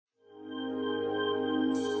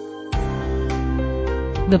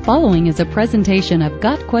The following is a presentation of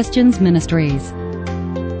Got Questions Ministries.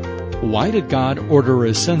 Why did God order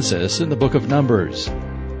a census in the book of Numbers?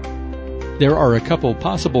 There are a couple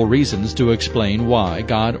possible reasons to explain why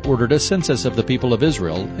God ordered a census of the people of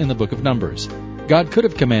Israel in the book of Numbers. God could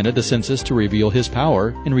have commanded the census to reveal His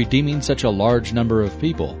power in redeeming such a large number of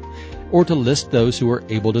people, or to list those who were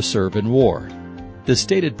able to serve in war. The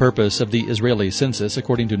stated purpose of the Israeli census,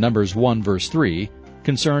 according to Numbers 1 verse 3,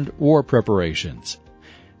 concerned war preparations.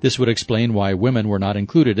 This would explain why women were not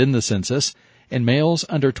included in the census, and males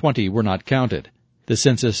under 20 were not counted. The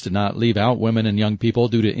census did not leave out women and young people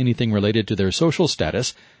due to anything related to their social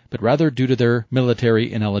status, but rather due to their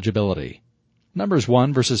military ineligibility. Numbers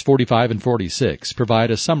 1 verses 45 and 46 provide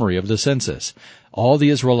a summary of the census. All the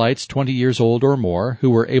Israelites 20 years old or more who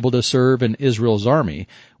were able to serve in Israel's army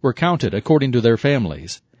were counted according to their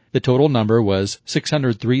families. The total number was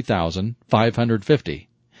 603,550.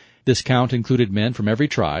 This count included men from every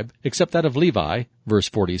tribe, except that of Levi, verse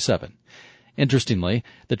 47. Interestingly,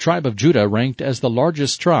 the tribe of Judah ranked as the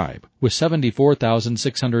largest tribe, with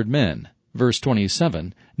 74,600 men, verse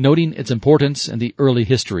 27, noting its importance in the early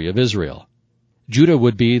history of Israel. Judah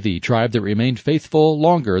would be the tribe that remained faithful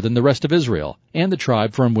longer than the rest of Israel, and the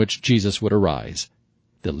tribe from which Jesus would arise.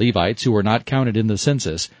 The Levites, who were not counted in the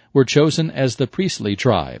census, were chosen as the priestly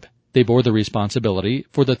tribe. They bore the responsibility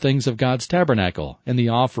for the things of God's tabernacle and the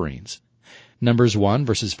offerings. Numbers 1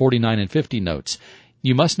 verses 49 and 50 notes,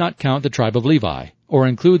 "You must not count the tribe of Levi, or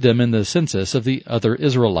include them in the census of the other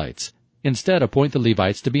Israelites. Instead, appoint the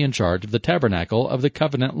Levites to be in charge of the tabernacle of the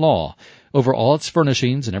covenant law, over all its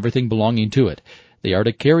furnishings and everything belonging to it. They are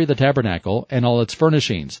to carry the tabernacle and all its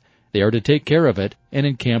furnishings. They are to take care of it and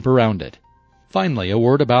encamp around it." Finally, a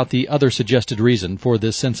word about the other suggested reason for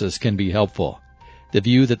this census can be helpful. The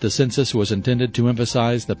view that the census was intended to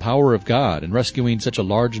emphasize the power of God in rescuing such a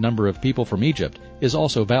large number of people from Egypt is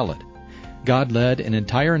also valid. God led an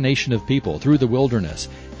entire nation of people through the wilderness,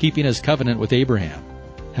 keeping His covenant with Abraham.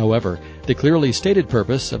 However, the clearly stated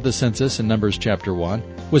purpose of the census in Numbers chapter 1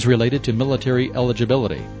 was related to military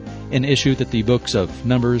eligibility, an issue that the books of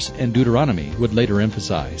Numbers and Deuteronomy would later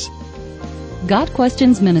emphasize. Got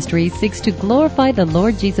Questions Ministries seeks to glorify the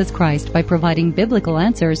Lord Jesus Christ by providing biblical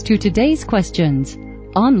answers to today's questions.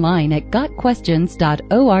 Online at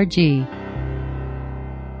GotQuestions.org.